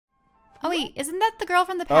Oh wait, isn't that the girl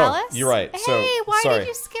from the palace? Oh, you're right. Hey, why sorry. did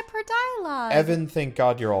you skip her dialogue? Evan, thank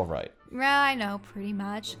God you're all right. Yeah, I know, pretty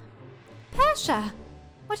much. Persia,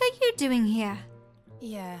 what are you doing here?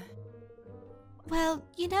 Yeah. Well,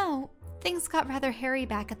 you know, things got rather hairy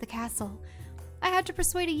back at the castle. I had to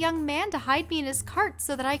persuade a young man to hide me in his cart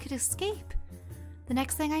so that I could escape. The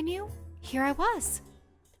next thing I knew, here I was.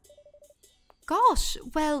 Gosh,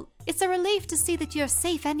 well, it's a relief to see that you're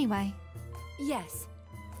safe anyway. Yes.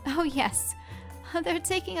 Oh yes, they're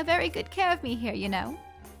taking a very good care of me here, you know.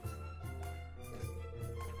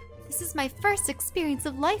 This is my first experience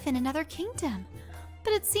of life in another kingdom,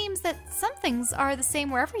 but it seems that some things are the same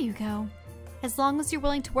wherever you go. As long as you're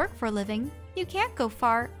willing to work for a living, you can't go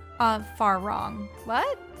far wrong.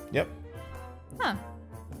 What? Yep. Huh.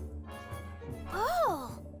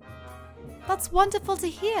 Oh. That's wonderful to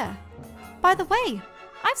hear. By the way,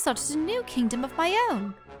 I've started a new kingdom of my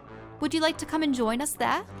own. Would you like to come and join us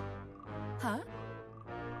there? Huh?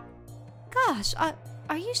 Gosh,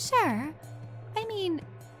 are you sure? I mean,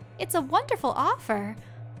 it's a wonderful offer,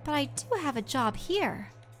 but I do have a job here.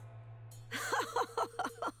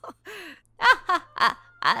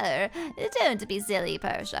 Don't be silly,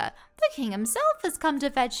 Persia. The king himself has come to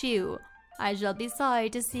fetch you. I shall be sorry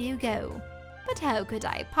to see you go. But how could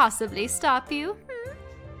I possibly stop you?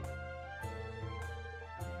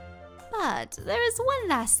 But there is one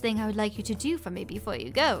last thing I would like you to do for me before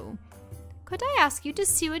you go. Could I ask you to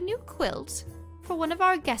sew a new quilt for one of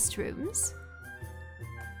our guest rooms?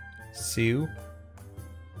 Sue?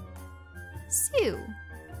 Sew.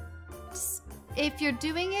 If you're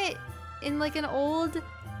doing it in like an old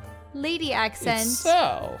lady accent. It's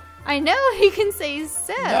so. I know you can say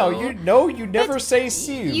so. No, you never say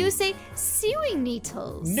sue. You say sewing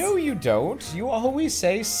needles. No, you don't. You always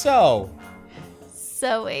say so.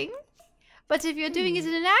 Sewing. But if you're doing it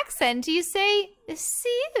in an accent, you say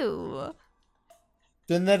sew.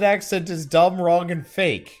 Then that accent is dumb, wrong, and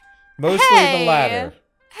fake. Mostly the latter.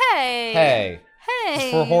 Hey. Hey. Hey.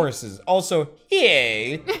 It's for horses. Also,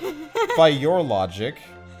 hey. By your logic.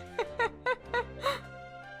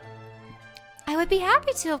 I would be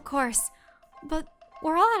happy to, of course. But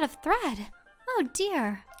we're all out of thread. Oh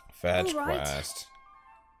dear. Fetch All right. quest.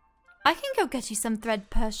 I can go get you some thread,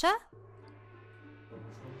 Persia.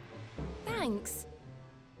 Thanks.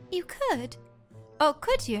 You could. Oh,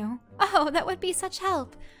 could you? Oh, that would be such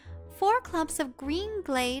help. 4 clumps of green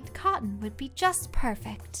glade cotton would be just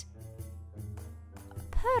perfect.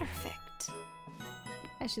 Perfect.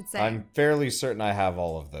 I should say. I'm fairly certain I have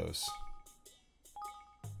all of those.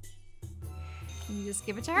 Can you just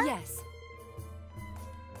give it to her? Yes.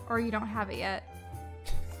 Or you don't have it yet?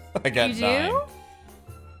 I got You 9.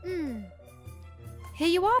 do? Here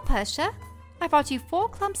you are, Persia. I brought you 4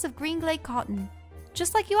 clumps of green glade cotton,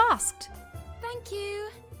 just like you asked. Thank you.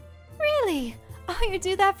 Really? Oh, you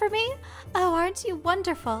do that for me? Oh, aren't you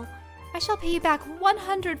wonderful? I shall pay you back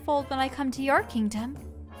 100-fold when I come to your kingdom.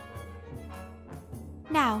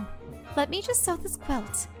 Now, let me just sew this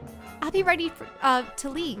quilt. I'll be ready to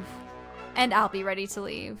leave. And I'll be ready to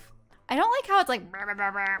leave. I don't like how it's like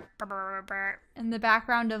in the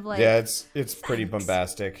background of like Yeah, it's pretty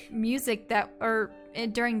bombastic. music that or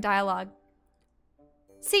during dialogue.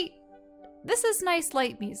 See, this is nice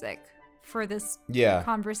light music for this Yeah.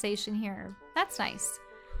 conversation here. That's nice.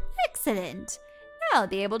 Excellent. Now I'll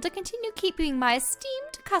be able to continue keeping my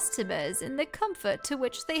esteemed customers in the comfort to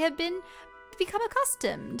which they have become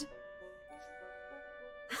accustomed.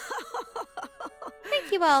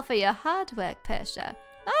 Thank you all for your hard work, Persia.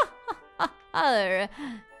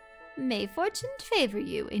 May fortune favor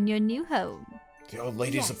you in your new home. The old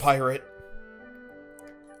lady's a Yes. pirate.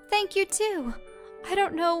 Thank you too. I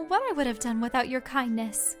don't know what I would have done without your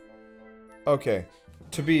kindness. Okay.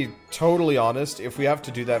 To be totally honest, if we have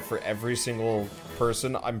to do that for every single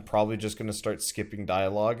person, I'm probably just gonna start skipping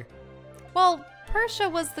dialogue. Well, Persia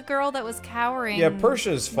was the girl that was cowering. Yeah,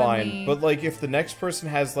 Persia's when fine, we- but like if the next person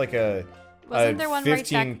has like a Wasn't there one right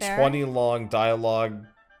 15, back there? 20 long dialogue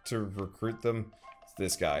to recruit them, it's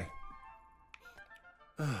this guy.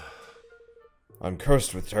 I'm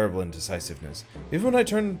cursed with terrible indecisiveness. Even when I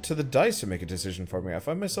turn to the dice to make a decision for me, I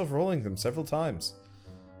find myself rolling them several times.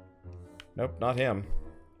 Nope, not him.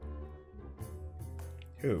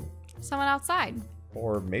 Who? Someone outside.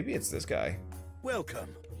 Or maybe it's this guy.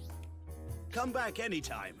 Welcome. Come back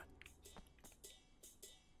anytime.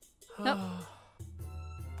 Nope.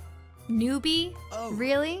 Newbie? Oh.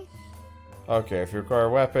 Really? Okay, if you require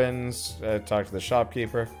weapons, talk to the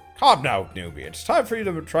shopkeeper. Come now, newbie. It's time for you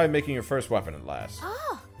to try making your first weapon at last.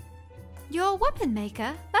 Oh, you're a weapon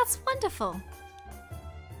maker. That's wonderful.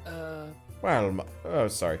 Well, oh,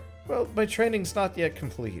 sorry. Well, my training's not yet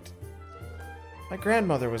complete. My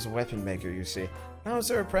grandmother was a weapon maker, you see. I was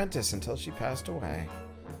her apprentice until she passed away.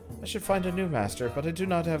 I should find a new master, but I do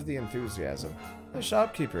not have the enthusiasm. The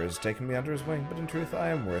shopkeeper has taken me under his wing, but in truth I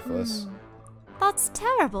am worthless. That's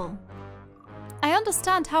terrible. I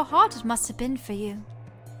understand how hard it must have been for you.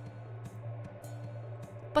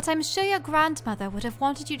 But I'm sure your grandmother would have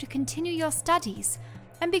wanted you to continue your studies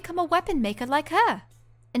and become a weapon maker like her.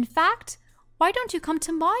 In fact, why don't you come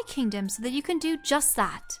to my kingdom so that you can do just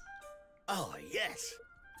that? Oh, yes.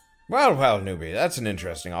 Well, well, newbie, that's an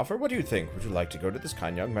interesting offer. What do you think? Would you like to go to this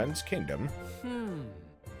kind young man's kingdom?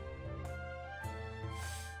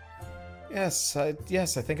 Yes, I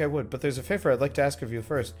think I would, but there's a favor I'd like to ask of you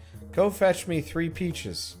first. Go fetch me 3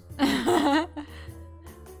 peaches.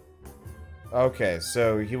 Okay,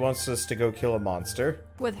 so he wants us to go kill a monster.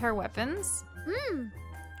 With her weapons?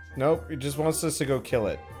 Nope, he just wants us to go kill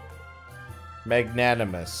it.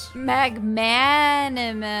 Magnanimous.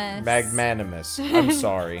 Magnanimous. Magnanimous. I'm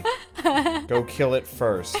sorry. Go kill it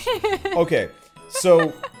first. Okay,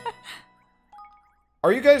 so...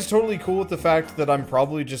 Are you guys totally cool with the fact that I'm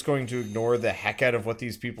probably just going to ignore the heck out of what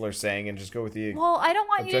these people are saying and just go with the Well, I don't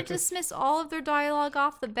want you to objective? dismiss all of their dialogue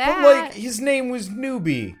off the bat. But, like, his name was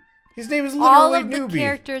Newbie. His name is literally all of Newbie. the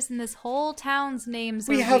characters in this whole town's names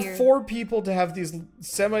We are have weird. 4 people to have these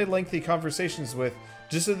semi-lengthy conversations with,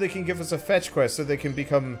 just so they can give us a fetch quest, so they can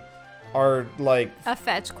become our, like... A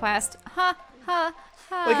fetch quest. Ha, ha,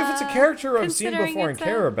 ha. Like, if it's a character I've seen Considering before and it's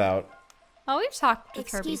care about... Oh, we've talked with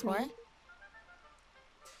her Excuse before. me.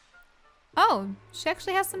 Oh, she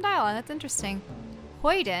actually has some dialogue. That's interesting.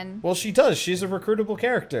 Hoyden. Well, she does. She's a recruitable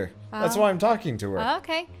character. That's why I'm talking to her.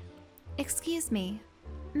 Okay. Excuse me.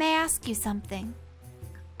 May I ask you something?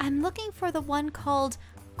 I'm looking for the one called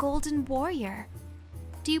Golden Warrior.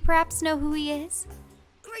 Do you perhaps know who he is?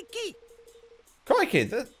 Crikey! Crikey,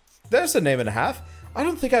 there's a name and a half. I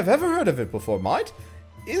don't think I've ever heard of it before, mate.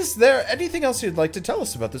 Is there anything else you'd like to tell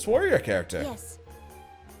us about this warrior character? Yes.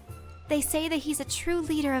 They say that he's a true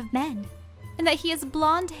leader of men, and that he has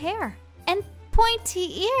blonde hair and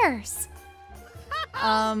pointy ears.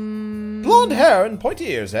 Blonde hair and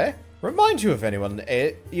pointy ears, eh? Remind you of anyone,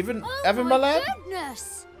 even ever, my lad?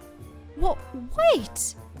 Goodness. Well,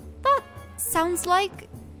 wait! That sounds like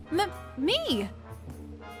me.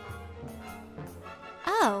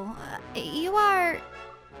 Oh, you are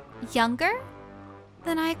younger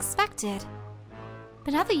than I expected.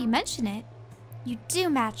 But now that you mention it, you do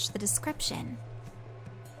match the description.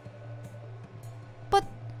 But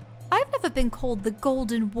I've never been called the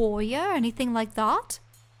Golden Warrior or anything like that.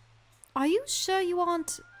 Are you sure you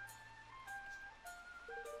aren't...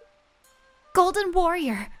 Golden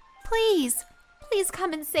Warrior, please, please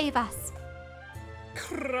come and save us.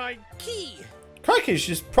 Crikey! Crikey,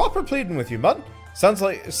 she's proper pleading with you, mud. Sounds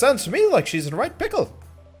to me like she's in a right pickle.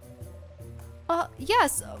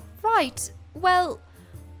 Yes, right. Well,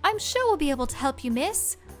 I'm sure we'll be able to help you,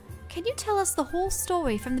 miss. Can you tell us the whole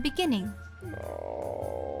story from the beginning?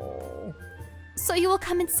 Oh. So you will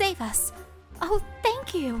come and save us. Oh,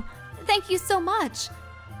 thank you. Thank you so much.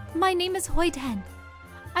 My name is Hoyden.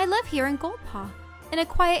 I live here in Goldpaw, in a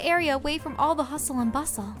quiet area away from all the hustle and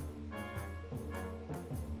bustle.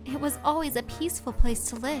 It was always a peaceful place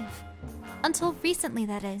to live. Until recently,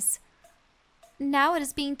 that is. Now it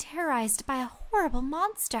is being terrorized by a horrible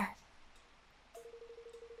monster.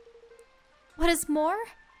 What is more,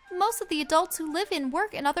 most of the adults who live and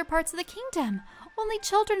work in other parts of the kingdom. Only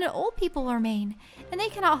children and old people remain, and they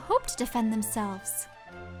cannot hope to defend themselves.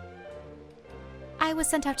 I was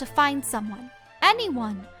sent out to find someone,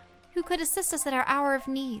 anyone, who could assist us at our hour of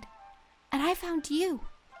need. And I found you.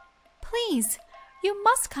 Please, you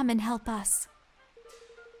must come and help us.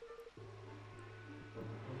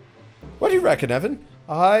 What do you reckon, Evan?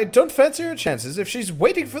 I don't fancy her chances if she's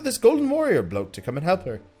waiting for this Golden Warrior bloke to come and help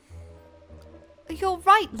her. You're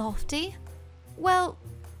right, Lofty. Well,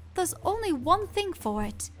 there's only one thing for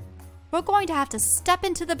it. We're going to have to step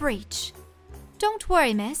into the breach. Don't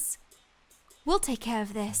worry, miss. We'll take care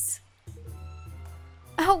of this.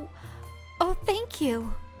 Oh, thank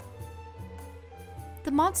you.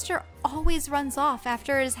 The monster always runs off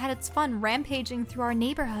after it has had its fun rampaging through our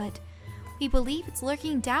neighborhood. We believe it's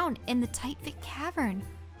lurking down in the Tightfit Cavern,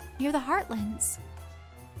 near the Heartlands.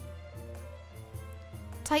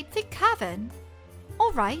 Tightfit Cavern?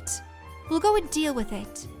 All right, we'll go and deal with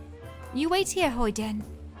it. You wait here, Hoyden.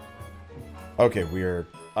 Okay, we're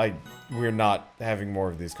not having more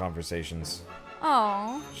of these conversations.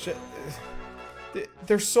 Oh.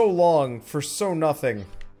 They're so long for so nothing.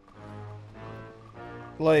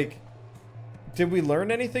 Like, did we learn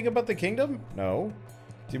anything about the kingdom? No.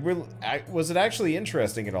 Was it actually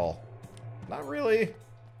interesting at all? Not really.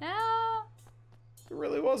 No. It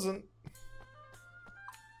really wasn't.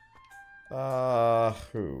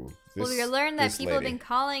 Who? Well, we learned that this people have lady. been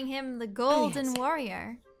calling him the Golden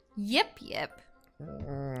Warrior. Yep.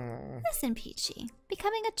 Listen, Peachy.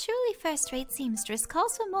 Becoming a truly first-rate seamstress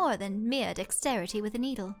calls for more than mere dexterity with a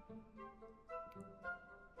needle.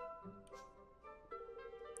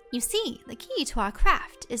 You see, the key to our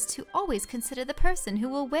craft is to always consider the person who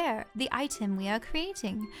will wear the item we are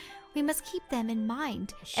creating. We must keep them in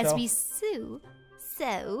mind as we sew.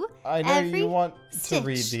 I know you want to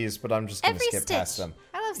read stitch. these, but I'm just going to Every skip past stitch. them.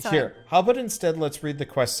 I love sewing. Here, how about instead let's read the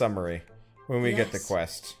quest summary when we get the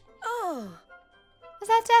quest. Oh, Was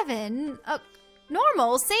that Devin?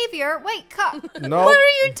 Normal savior. Wait, Nope. what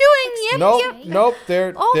are you doing? Yip, Nope, yip. nope,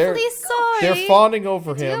 they're Awfully sorry. they're fawning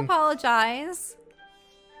over I do him. apologize.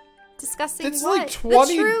 Discussing It's what? like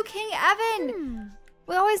 20 The true King Evan.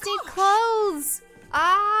 We always need clothes.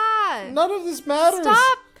 Ah. None of this matters.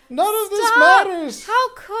 Stop. None of this Stop. matters. How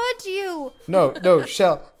could you? No,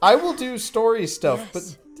 Shell. I will do story stuff,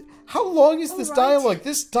 but how long is this dialogue?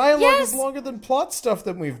 This dialogue is longer than plot stuff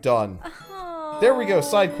that we've done. There we go,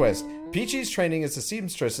 side quest. Peachy's training as a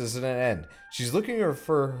seamstress is at an end. She's looking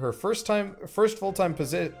for her first full-time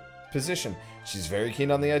position. She's very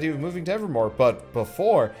keen on the idea of moving to Evermore, but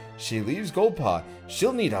before she leaves Goldpaw,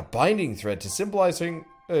 she'll need a binding thread to symbolize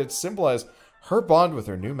her bond with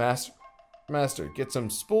her new master. Get some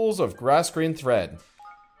spools of grass green thread.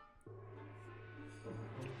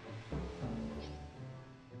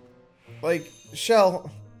 Like,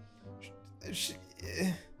 Shell,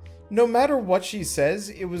 no matter what she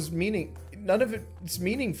says, none of it's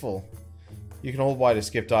meaningful. You can hold Y to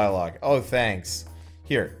skip dialogue. Oh, thanks.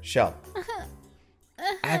 Here, Shell.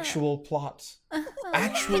 Actual plots.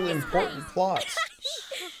 Actual important plots.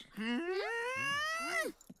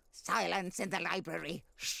 Silence in the library.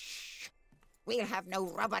 Shh. We'll have no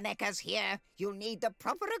rubberneckers here. You'll need the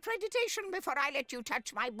proper accreditation before I let you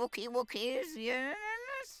touch my bookie wookies, yes?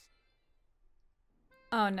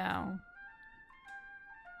 Oh no.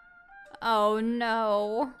 Oh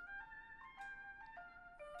no.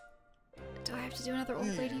 Do I have to do another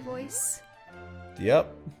old lady voice?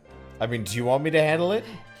 Yep. I mean, do you want me to handle it?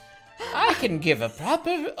 I can give a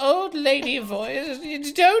proper old lady voice.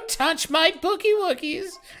 Don't touch my bookie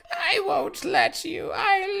wookies. I won't let you.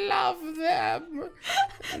 I love them.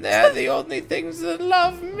 They're the only things that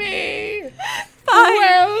love me. Fine.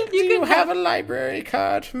 Well, do you have a library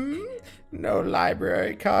card? No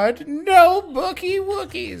library card. No bookie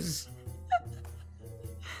wookies.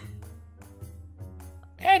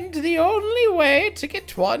 And the only way to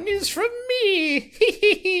get one is from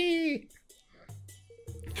me.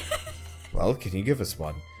 Well, can you give us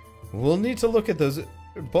one? We'll need to look at those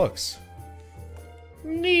books.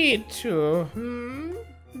 Need to,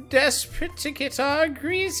 Desperate to get our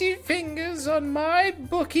greasy fingers on my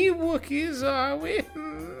bookie wookies, are we?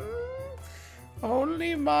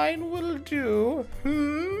 Only mine will do,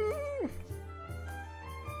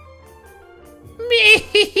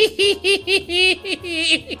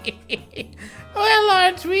 Me! Well,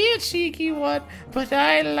 aren't we a cheeky one? But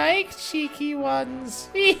I like cheeky ones.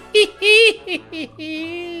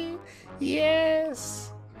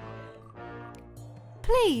 Yes.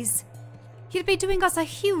 Please. You'd be doing us a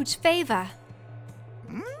huge favor.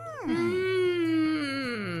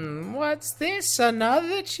 What's this?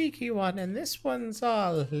 Another cheeky one, and this one's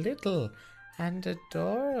all little and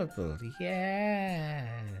adorable.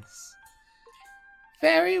 Yes.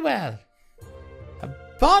 Very well.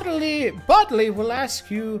 Bodley will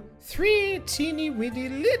ask you 3 teeny-weeny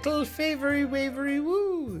little favory-wavery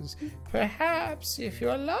woos. Perhaps, if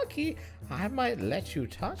you're lucky, I might let you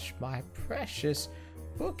touch my precious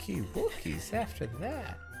bookie wookies after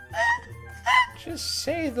that. Just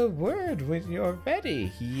say the word when you're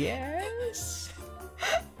ready. Yes?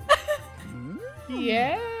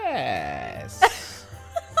 Yes.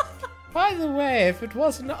 By the way, if it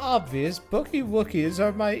wasn't obvious, bookie wookies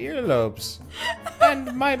are my earlobes.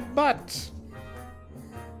 And my butt.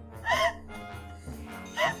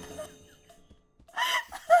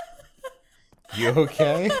 You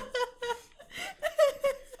okay?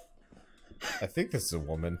 I think this is a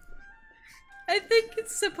woman. I think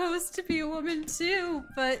it's supposed to be a woman too,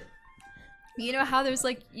 but you know how there's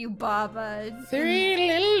like Yubaba. 3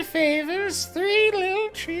 little favors, 3 little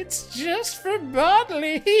treats just for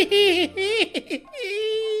Bodley.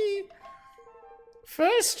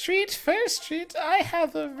 First treat, I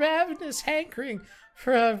have a ravenous hankering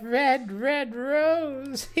for a red, red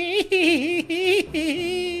rose.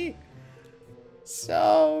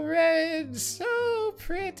 So red, so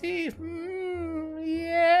pretty.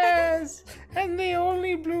 Yes, and they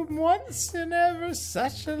only bloom once in ever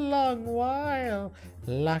such a long while.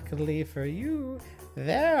 Luckily for you,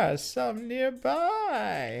 there are some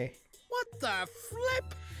nearby. What the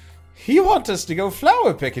flip? You want us to go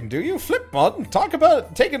flower picking, do you, Flipmon? Talk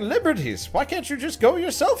about taking liberties. Why can't you just go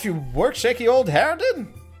yourself, you work-shaky old harridan?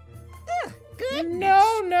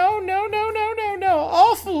 No.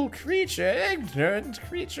 Awful creature, ignorant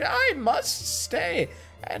creature. I must stay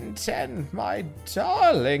and tend my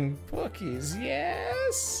darling bookies,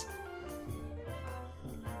 yes?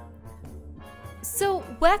 So,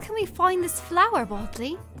 where can we find this flower,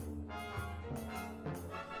 Bodley?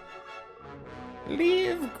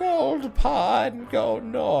 Leave Goldpaw and go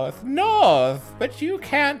north. North! But you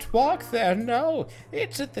can't walk there, no.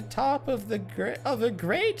 It's at the top of a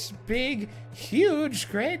great, big, huge,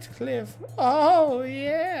 great cliff. Oh,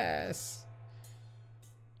 yes.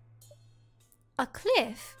 A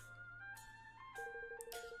cliff?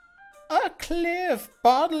 A cliff.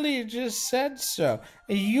 Bodley just said so.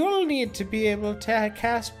 You'll need to be able to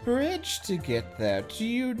cast bridge to get there. Do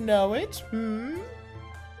you know it?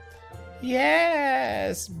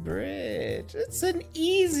 Yes, bridge. It's an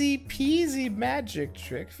easy peasy magic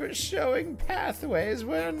trick for showing pathways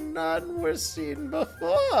where none were seen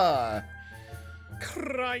before.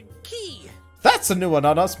 Crikey! That's a new one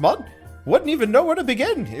on us, Mon. Wouldn't even know where to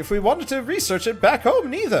begin if we wanted to research it back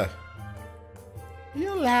home, neither.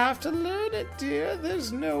 You'll have to learn it, dear.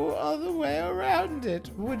 There's no other way around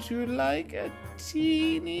it. Would you like a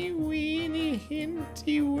teeny weeny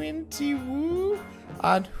hinty winty woo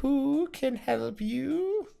on who can help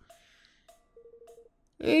you?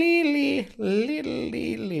 Lily, little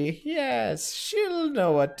Lily. Yes, she'll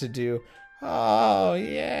know what to do. Oh,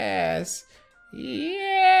 yes.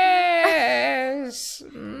 Yes.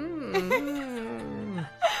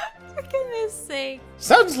 For goodness sake.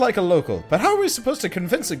 Sounds like a local, but how are we supposed to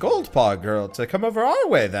convince a Goldpaw girl to come over our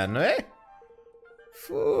way then, eh?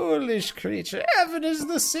 Foolish creature, Evan is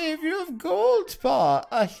the savior of Goldpaw.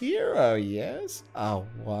 A hero, yes? A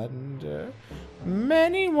wonder.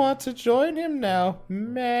 Many want to join him now.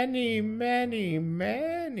 Many.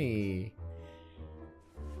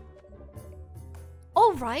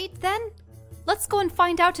 All right, then. Let's go and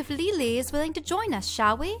find out if Lily is willing to join us,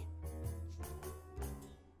 shall we?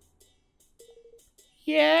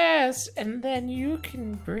 Yes, and then you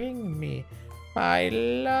can bring me my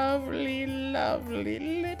lovely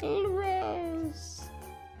little rose.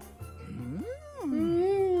 For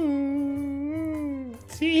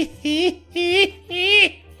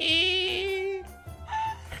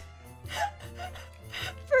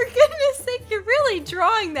goodness sake, you're really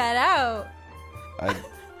drawing that out.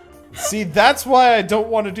 See, that's why I don't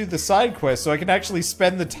want to do the side quest, so I can actually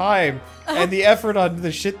spend the time and the effort on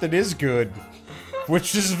the shit that is good.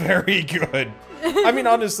 Which is very good. I mean,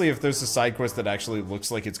 honestly, if there's a side quest that actually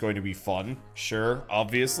looks like it's going to be fun, sure,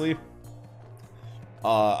 obviously.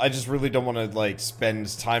 I just really don't want to, like, spend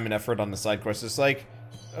time and effort on the side quest. It's like,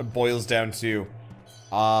 it boils down to,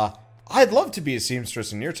 I'd love to be a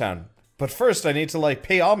seamstress in your town, but first I need to, like,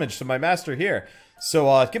 pay homage to my master here.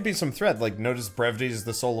 So, give me some thread, like, notice brevity is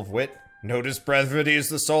the soul of wit. Notice brevity is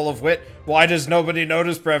the soul of wit. Why does nobody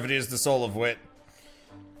notice brevity is the soul of wit?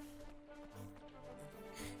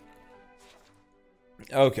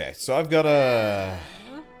 Okay, so I got a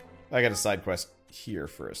side quest here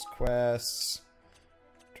first. Quests.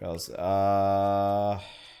 Trials.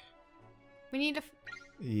 We need to...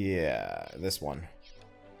 Yeah, this one.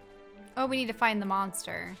 Oh, we need to find the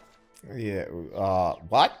monster. Yeah,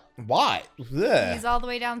 what? Why? Ugh. He's all the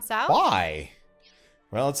way down south? Why?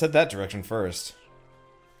 Well, let's head that direction first.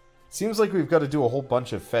 Seems like we've got to do a whole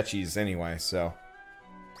bunch of fetchies anyway, so...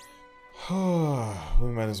 we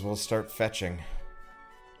might as well start fetching.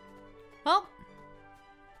 Well,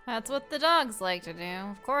 that's what the dogs like to do.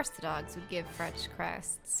 Of course the dogs would give fetch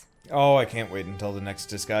quests. Oh, I can't wait until the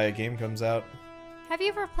next Disgaea game comes out. Have you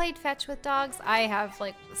ever played fetch with dogs? I have,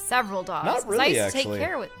 like, several dogs. Not 'Cause really, I used to actually. take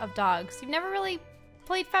care of dogs. You've never really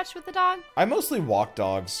played fetch with a dog? I mostly walk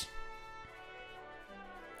dogs.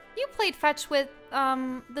 You played fetch with,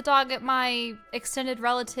 the dog at my extended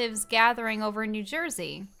relatives gathering over in New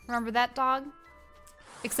Jersey. Remember that dog?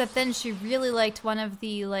 Except then she really liked one of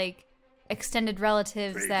the, like, extended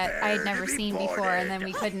relatives that I had never seen before, and then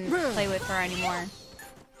we couldn't play with her anymore.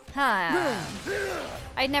 Huh.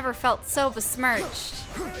 I never felt so besmirched.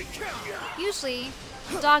 Usually,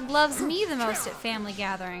 the dog loves me the most at family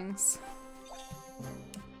gatherings.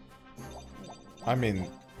 I mean,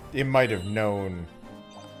 it might have known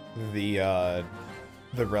the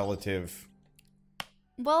relative.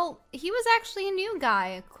 Well, he was actually a new guy,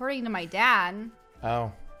 according to my dad.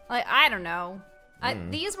 Oh. Like, I don't know.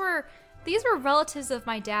 These were relatives of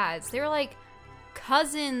my dad's. They were like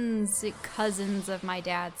cousins of my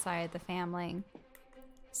dad's side of the family.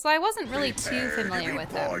 So I wasn't really too familiar with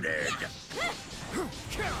them.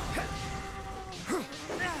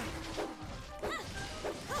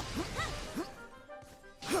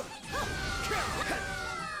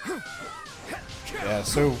 Yeah,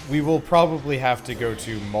 so we will probably have to go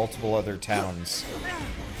to multiple other towns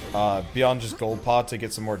beyond just Goldpaw to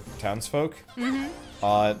get some more townsfolk.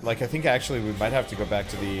 Like I think actually we might have to go back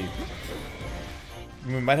to the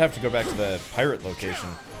pirate location.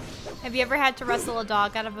 Have you ever had to wrestle a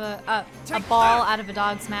dog out of a ball out of a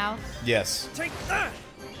dog's mouth? Yes.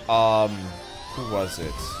 Who was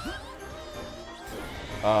it?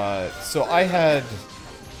 So I had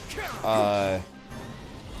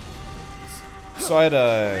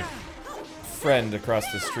a friend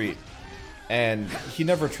across the street, and he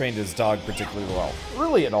never trained his dog particularly well.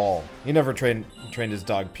 Really at all. He never trained his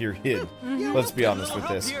dog, period. Let's be honest with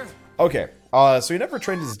this. Okay, so he never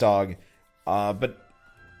trained his dog, but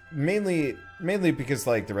mainly because,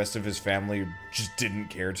 like, the rest of his family just didn't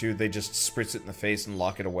care to. They just spritz it in the face and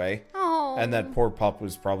lock it away. Oh. And that poor pup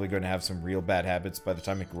was probably going to have some real bad habits by the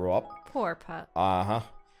time he grew up. Poor pup.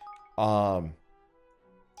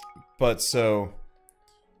 But so,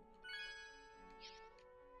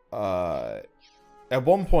 at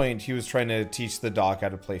one point he was trying to teach the dog how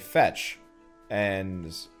to play fetch,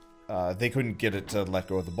 and they couldn't get it to let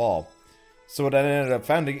go of the ball. So what I ended up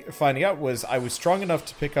finding out was I was strong enough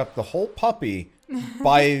to pick up the whole puppy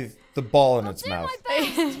by the ball in its mouth,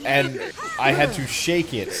 and I had to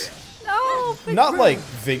shake it. No, Not like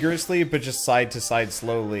vigorously, but just side to side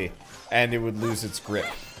slowly, and it would lose its grip.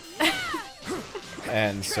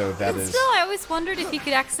 And so that is... Still, I always wondered if you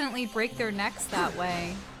could accidentally break their necks that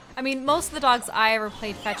way. I mean, most of the dogs I ever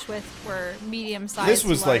played fetch with were medium-sized. This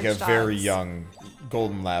was like a dogs. very young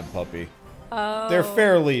golden lab puppy. Oh. They're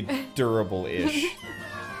fairly durable-ish.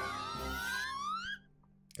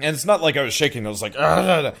 And it's not like I was shaking. I was like,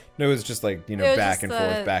 no, it was just like, you know, back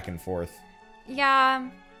and forth. Yeah.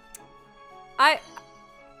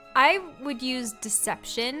 I would use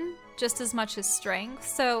deception just as much as strength.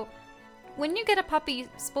 So when you get a puppy,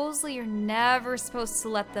 supposedly you're never supposed to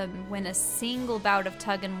let them win a single bout of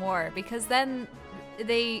tug and war, because then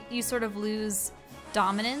you sort of lose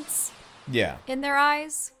dominance in their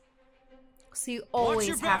eyes. So you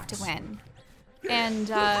always have to win. And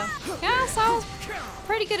yeah, so I was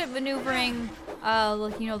pretty good at maneuvering,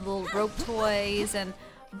 like, you know, the little rope toys, and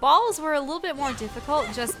balls were a little bit more difficult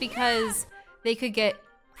just because they could get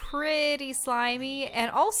pretty slimy,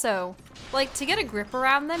 and also, like, to get a grip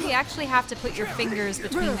around them, you actually have to put your fingers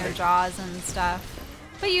between their jaws and stuff.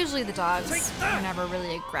 But usually the dogs are never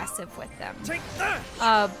really aggressive with them.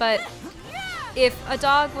 But if a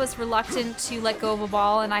dog was reluctant to let go of a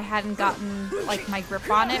ball and I hadn't gotten, like, my grip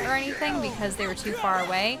on it or anything because they were too far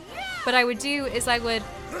away, what I would do is I would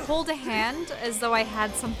hold a hand as though I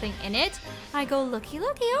had something in it. I go, looky,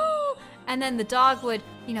 looky, oh! And then the dog would,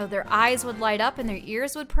 you know, their eyes would light up and their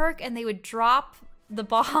ears would perk, and they would drop the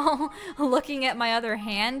ball looking at my other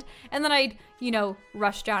hand. And then I'd, you know,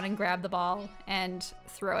 rush down and grab the ball and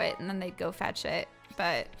throw it, and then they'd go fetch it.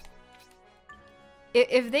 But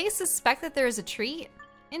if they suspect that there's a treat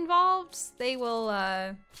involved, they will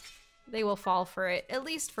fall for it, at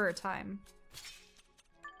least for a time.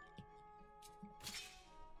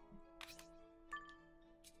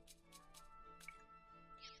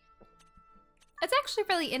 It's actually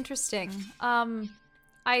really interesting.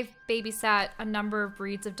 I've babysat a number of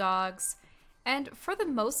breeds of dogs, and for the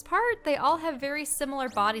most part, they all have very similar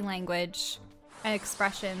body language and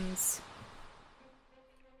expressions.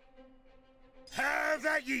 Have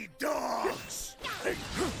at ye, dogs!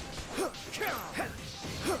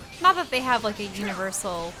 Not that they have like a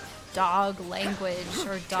universal dog language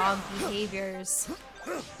or dog behaviors,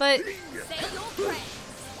 but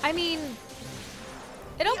I mean,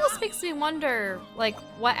 it almost makes me wonder, like,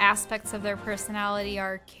 what aspects of their personality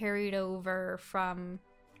are carried over from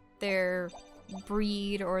their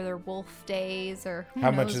breed or their wolf days, or who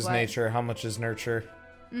How knows much is what. nature? How much is nurture?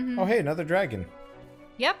 Oh, hey, another dragon.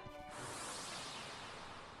 Yep.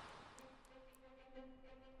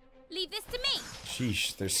 Leave this to me.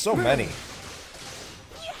 Sheesh, there's so many.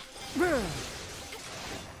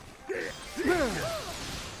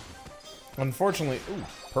 Unfortunately, ooh,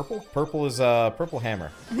 purple? Purple is purple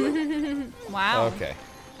hammer. Wow. Okay.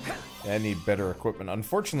 I need better equipment.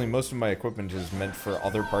 Unfortunately, most of my equipment is meant for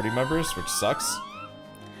other party members, which sucks.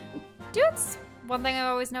 Dudes, one thing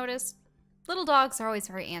I've always noticed, little dogs are always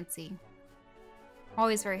very antsy.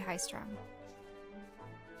 Always very high-strung.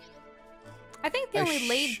 I think the I only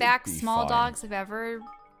laid should back be small fine. dogs I've ever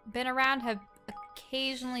been around have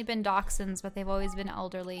occasionally been dachshunds, but they've always been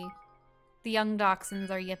elderly. The young dachshunds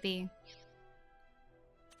are yippy.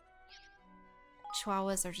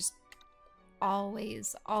 Chihuahuas are just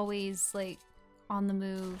always like on the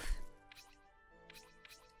move.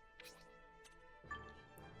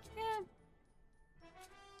 Yeah.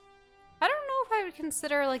 I don't know if I would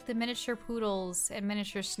consider like the miniature poodles and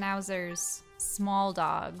miniature schnauzers small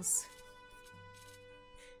dogs.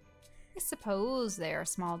 I suppose they are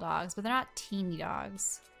small dogs, but they're not teeny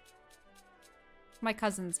dogs. My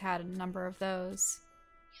cousins had a number of those.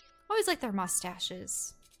 Always like their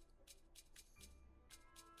mustaches.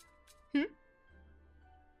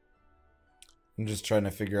 I'm just trying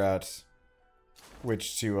to figure out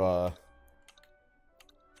which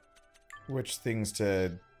things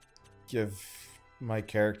to give my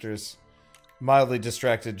characters. Mildly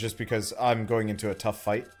distracted just because I'm going into a tough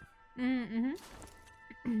fight. Mm-hmm.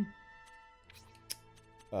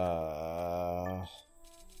 I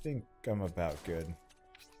think I'm about good.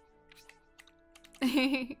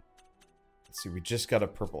 Let's see, we just got a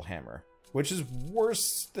purple hammer, which is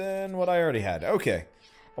worse than what I already had. Okay.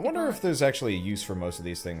 I wonder if there's actually a use for most of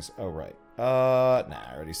these things. Oh, right. Nah,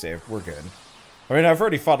 I already saved. We're good. I mean, I've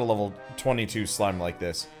already fought a level 22 slime like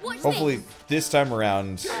this. Hopefully, this time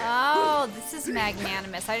around... Oh, this is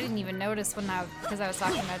magnanimous. I didn't even notice because I was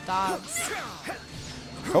talking about dogs.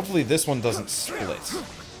 Hopefully, this one doesn't split.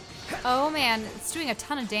 Oh, man. It's doing a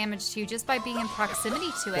ton of damage to you just by being in proximity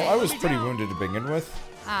to it. Well, I was pretty wounded to begin with.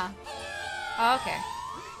 Ah. Oh, okay.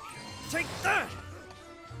 Take that!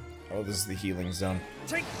 Oh, this is the healing zone.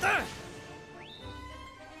 Take that!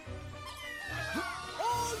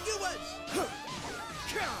 All yours!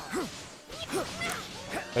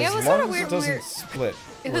 Yeah, it was As sorta long as weird it when doesn't split,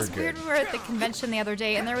 It we're was good. weird when we were at the convention the other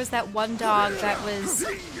day, and there was that one dog that was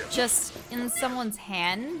just in someone's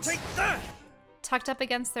hand, Take that! tucked up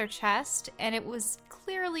against their chest, and it was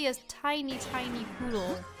clearly a tiny, tiny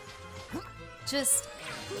poodle. Just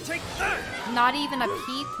Take that! not even a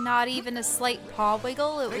peep, not even a slight paw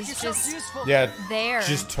wiggle. It was just Yeah, there.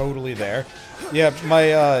 just totally there. Yeah, my,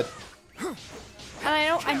 And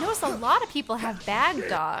I noticed a lot of people have bag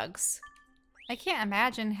dogs. I can't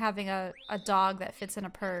imagine having a dog that fits in a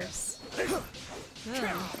purse.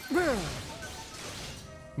 Ugh.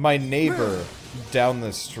 my neighbor down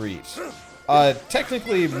the street.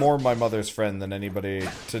 Technically more my mother's friend than anybody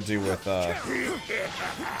to do with,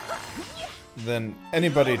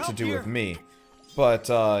 me.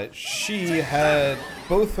 But, she had,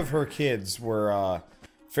 both of her kids were,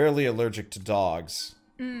 fairly allergic to dogs.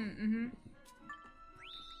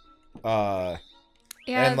 Yeah,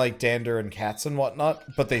 And, like, dander and cats and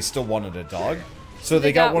whatnot, but they still wanted a dog. So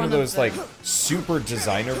they got one of those, like, super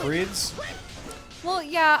designer breeds. well,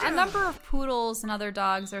 yeah, a number of poodles and other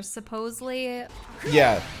dogs are supposedly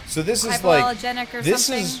Yeah, so this is, like, hypoallergenic or this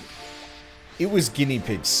something. is, it was guinea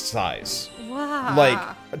pig size. Wow.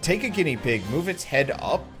 Like, take a guinea pig, move its head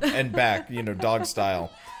up and back, you know, dog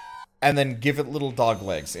style, and then give it little dog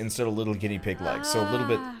legs instead of little guinea pig legs, so a little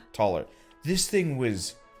bit taller. This thing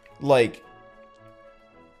was, like,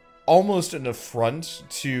 almost an affront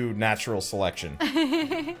to natural selection.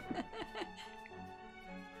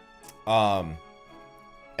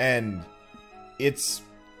 And it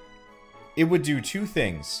would do two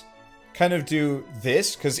things. Kind of do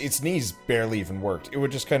this, because its knees barely even worked. It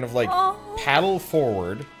would just kind of, like, paddle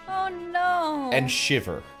forward Oh no. and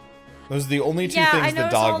shiver. Those are the only two yeah, things the I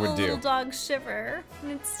dog all would the do. little dogs shiver.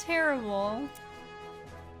 And it's terrible.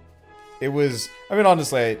 It was, I mean,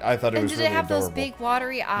 honestly, I thought it And was did really it have adorable. those big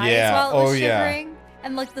watery eyes Yeah, while it was oh, yeah. shivering?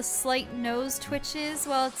 And like the slight nose twitches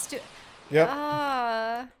while it's doing. Yep.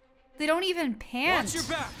 They don't even pant. Watch your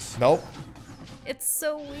backs! Nope. It's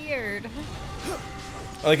so weird.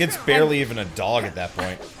 Like, it's barely even a dog at that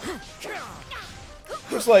point.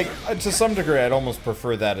 It's like, to some degree, I'd almost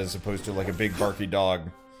prefer that as opposed to, like, a big barky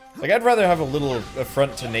dog. Like, I'd rather have a little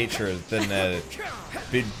affront to nature than a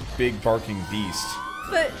big barking beast.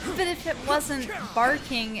 But if it wasn't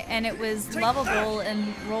barking and it was lovable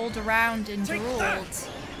and rolled around and drooled,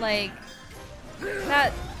 like,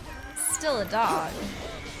 that's still a dog.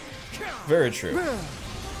 Very true.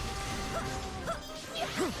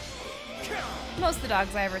 Most of the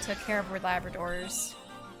dogs I ever took care of were Labradors.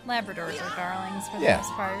 Labradors are darlings for the Yeah.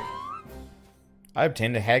 most part. I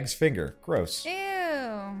obtained a hag's finger. Gross. Ew.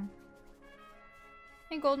 And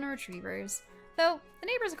golden retrievers. Though, the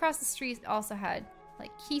neighbors across the street also had,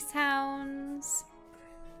 like, Keeshhounds.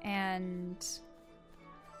 And...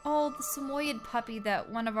 oh, the Samoyed puppy that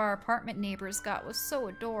one of our apartment neighbors got was so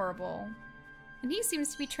adorable. And he seems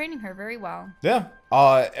to be training her very well. Yeah.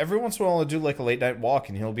 Every once in a while I'll do like a late night walk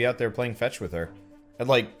and he'll be out there playing fetch with her. At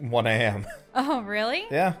like 1 a.m. Oh, really?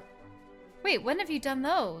 Yeah. Wait, when have you done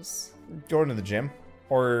those? Going to the gym.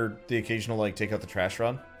 Or the occasional like take out the trash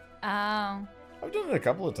run. Oh. I've done it a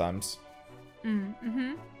couple of times.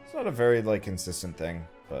 Mm-hmm. It's not a very like consistent thing,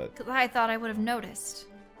 but... Because I thought I would have noticed.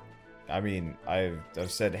 I mean, I've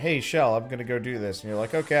said, hey, Shell, I'm gonna go do this. And you're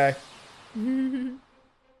like, okay. Leave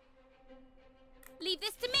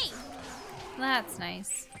this to me. That's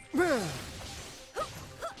nice.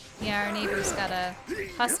 Yeah, our neighbor's got a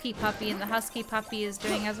husky puppy, and the husky puppy is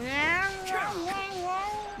doing as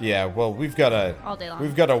Yeah, well, we've got all day long.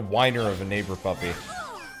 We've got a whiner of a neighbor puppy.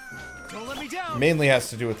 Don't let me down. Mainly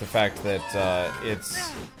has to do with the fact that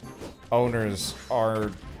its owners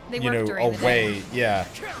are, They you work know, during the away. Yeah.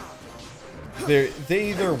 They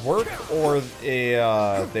either work or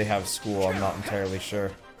they have school. I'm not entirely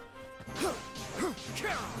sure.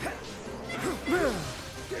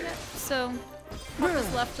 So,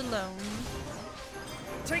 Papa's left alone.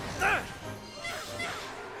 Take that.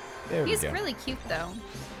 There we He's go. really cute, though.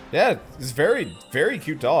 Yeah, he's very, very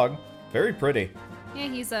cute dog. Very pretty. Yeah,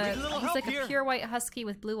 he's Need a little help like here. a pure white husky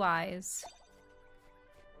with blue eyes.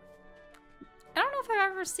 I don't know if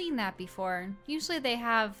I've ever seen that before. Usually they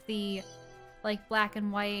have the like black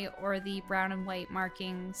and white or the brown and white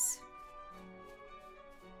markings.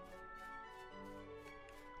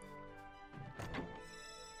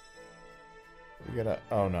 We gotta.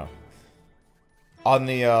 Oh no. On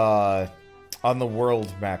the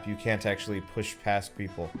world map, you can't actually push past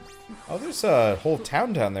people. Oh, there's a whole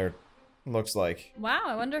town down there. Looks like. Wow,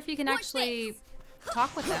 I wonder if you can actually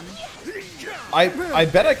talk with them. I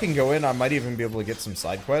bet I can go in. I might even be able to get some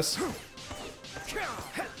side quests.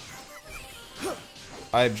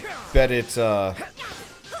 I bet it. Wow,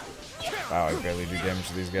 I barely do damage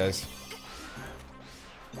to these guys.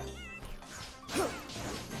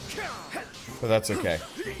 But that's okay.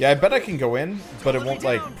 Yeah, I bet I can go in, but it won't,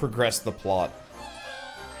 like, progress the plot.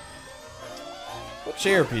 What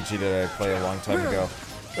JRPG did I play a long time ago?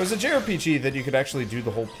 It was a JRPG that you could actually do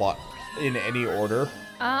the whole plot in any order.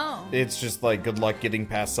 Oh. It's just, like, good luck getting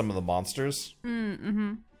past some of the monsters.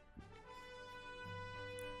 Mm-hmm.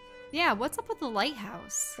 Yeah, what's up with the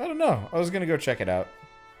lighthouse? I don't know. I was gonna go check it out.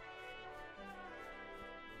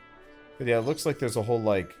 But yeah, it looks like there's a whole,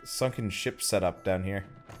 like, sunken ship setup down here.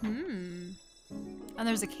 Hmm. And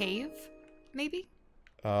there's a cave, maybe?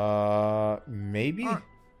 Maybe?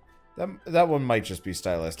 That one might just be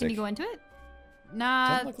stylistic. Can you go into it? Nah,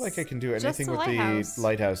 Doesn't look like I can do just anything a with lighthouse. the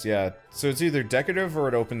lighthouse, yeah. So it's either decorative or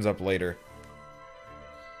it opens up later.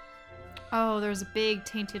 Oh, there's a big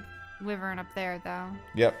tainted wyvern up there, though.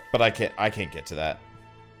 Yep, but I can't get to that.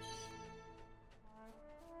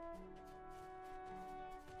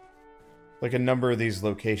 Like a number of these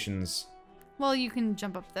locations. Well, you can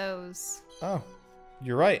jump up those. Oh,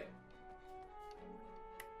 you're right.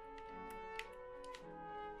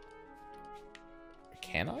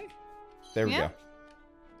 Can I? There we Yeah. go.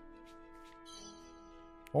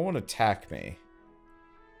 Won't attack me.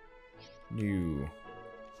 You.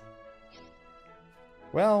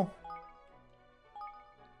 Well,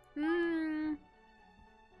 Hmm.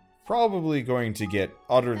 probably going to get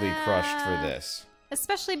utterly crushed for this.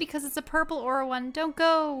 Especially because it's a purple aura one. Don't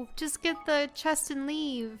go. Just get the chest and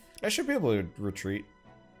leave. I should be able to retreat.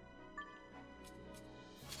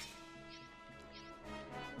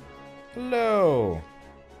 Hello.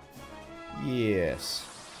 Yes.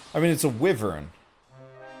 I mean, it's a wyvern.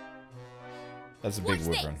 That's a big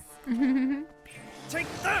Watch wyvern. Take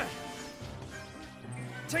that.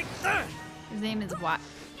 Take that. His name is what?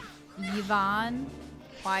 Yvonne?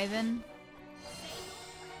 Wyvern?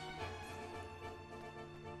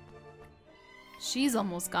 She's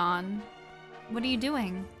almost gone. What are you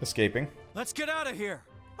doing? Escaping. Let's get out of here.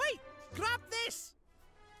 Hey, grab this.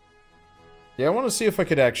 Yeah, I want to see if I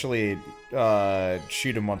could actually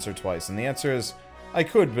shoot him once or twice. And the answer is, I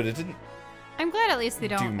could, but it didn't. I'm glad at least they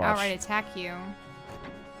don't much. outright attack you.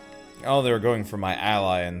 Oh, they were going for my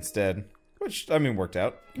ally instead. Which, I mean, worked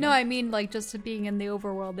out. No, I mean like just being in the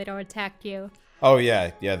overworld, they don't attack you. Oh,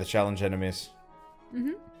 yeah. Yeah, the challenge enemies.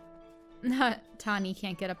 Tani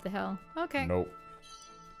can't get up the hill. Okay. Nope.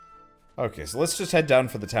 Okay, so let's just head down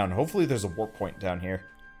for the town. Hopefully there's a warp point down here.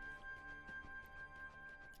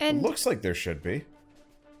 And It looks like there should be.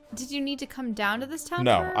 did you need to come down to this town?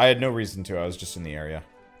 No, for I had no reason to. I was just in the area.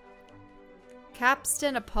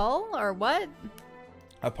 Capstan Apol or what?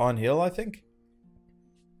 Upon Hill, I think?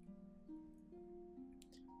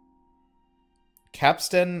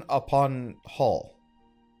 Capstan upon Hull.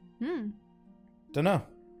 Hmm. Dunno.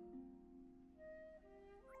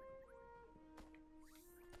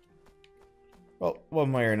 Well,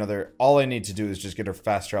 one way or another, all I need to do is just get a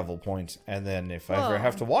fast travel point, and then if I ever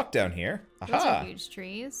have to walk down here, Those aha! are huge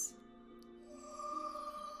trees.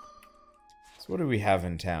 So what do we have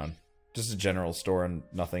in town? Just a general store and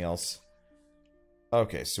nothing else.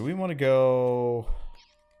 Okay, so we want to go...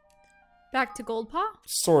 Back to Goldpaw?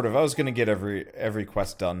 Sort of. I was gonna get every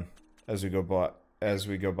quest done as we go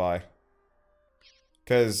by.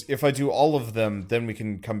 Because if I do all of them, then we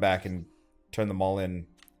can come back and turn them all in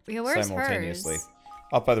Yeah, where's simultaneously. hers?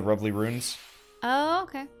 Up by the Rubbly Runes. Oh,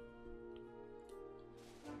 okay.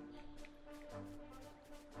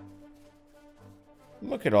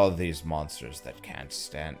 Look at all these monsters that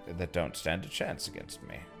don't stand a chance against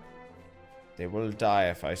me. They will die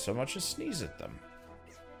if I so much as sneeze at them.